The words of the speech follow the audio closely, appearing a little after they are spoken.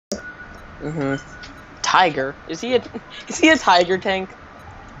Tiger? Is he a tiger tank?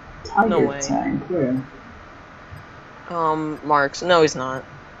 Tiger No way. tank, where? Marks. No, he's not.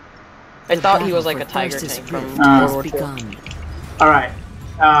 I thought he was like a tiger tank from World War II. Alright.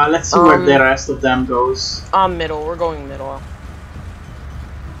 Let's see where the rest of them goes. Middle. We're going middle.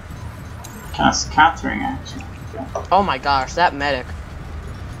 Kind of scattering, actually. Okay. Oh my gosh, that medic.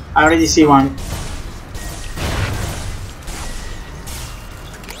 I already see one.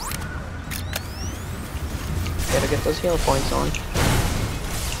 Gotta get those heal points on.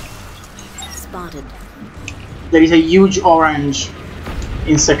 Spotted. There is a huge orange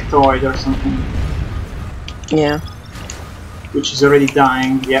insectoid or something. Yeah. Which is already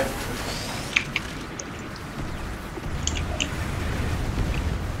dying, yep.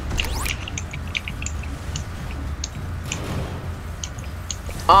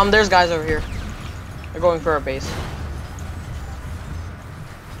 There's guys over here. They're going for our base.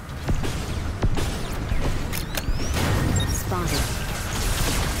 Spotted.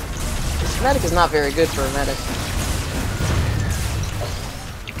 This medic is not very good for a medic.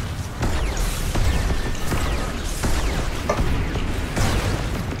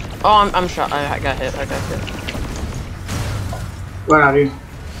 Oh, I'm shot. I got hit. Where are you?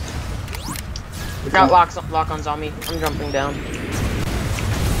 Got lock on zombie. I'm jumping down.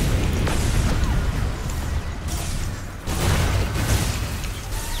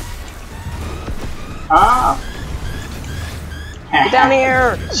 Ah! Get down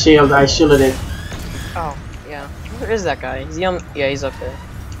here! Shield, I shielded it. Oh, yeah. Where is that guy? Is he on? Yeah, he's up there.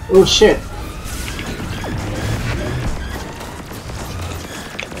 Oh shit!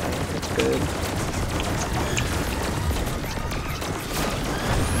 That's good.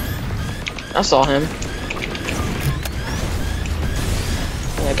 I saw him.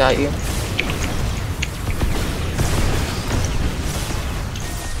 Yeah, I got you.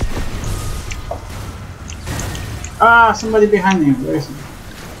 Ah, somebody behind me. Where is he?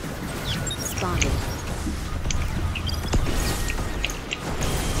 Spotted.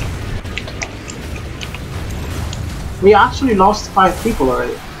 We actually lost 5 people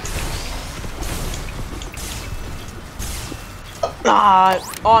already. Ah!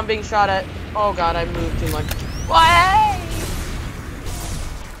 Oh, I'm being shot at. Oh god, I moved too much. Why?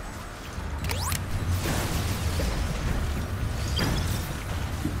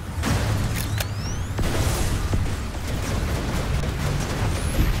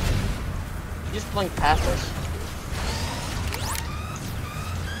 Just blink past us.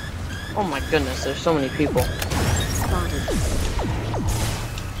 Oh my goodness, there's so many people. Spotted.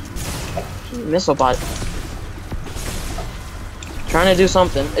 Missile bot. Trying to do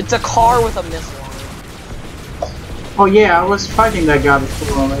something. It's a car with a missile on it. Oh yeah, I was fighting that guy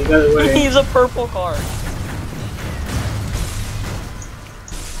before. I got away. He's a purple car.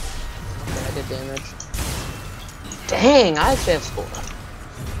 Okay, I did damage. Dang, I actually have score.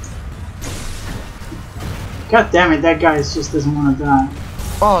 God damn it, that guy just doesn't want to die.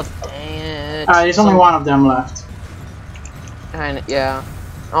 Oh, dang it. There's only one of them left. Kinda, yeah.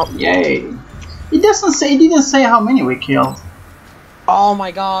 Oh, yay! It doesn't say. It didn't say how many we killed. Oh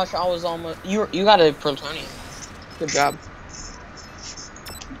my gosh, I was almost. You got a plutonium. Good job.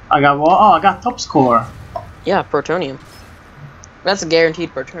 I got what? Oh, I got top score. Yeah, plutonium. That's a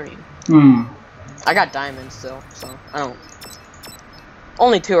guaranteed plutonium. I got diamonds still, so I don't.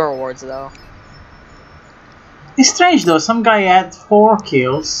 Only 2 rewards though. It's strange though. Some guy had 4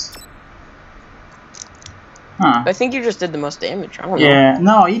 kills. Huh. I think you just did the most damage. I don't know. Yeah,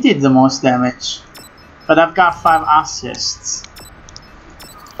 no, he did the most damage. But I've got 5 assists.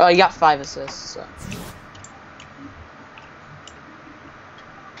 Oh, you got 5 assists. So.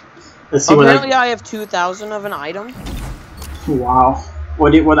 Let's see apparently I have 2,000 of an item. Wow.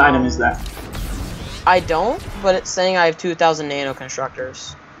 What item is that? I don't, but it's saying I have 2,000 nano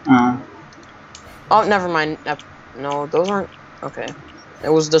constructors. Oh, never mind. No, those aren't. Okay. It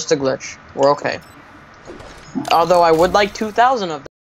was just a glitch. We're okay. Although I would like 2,000 of them.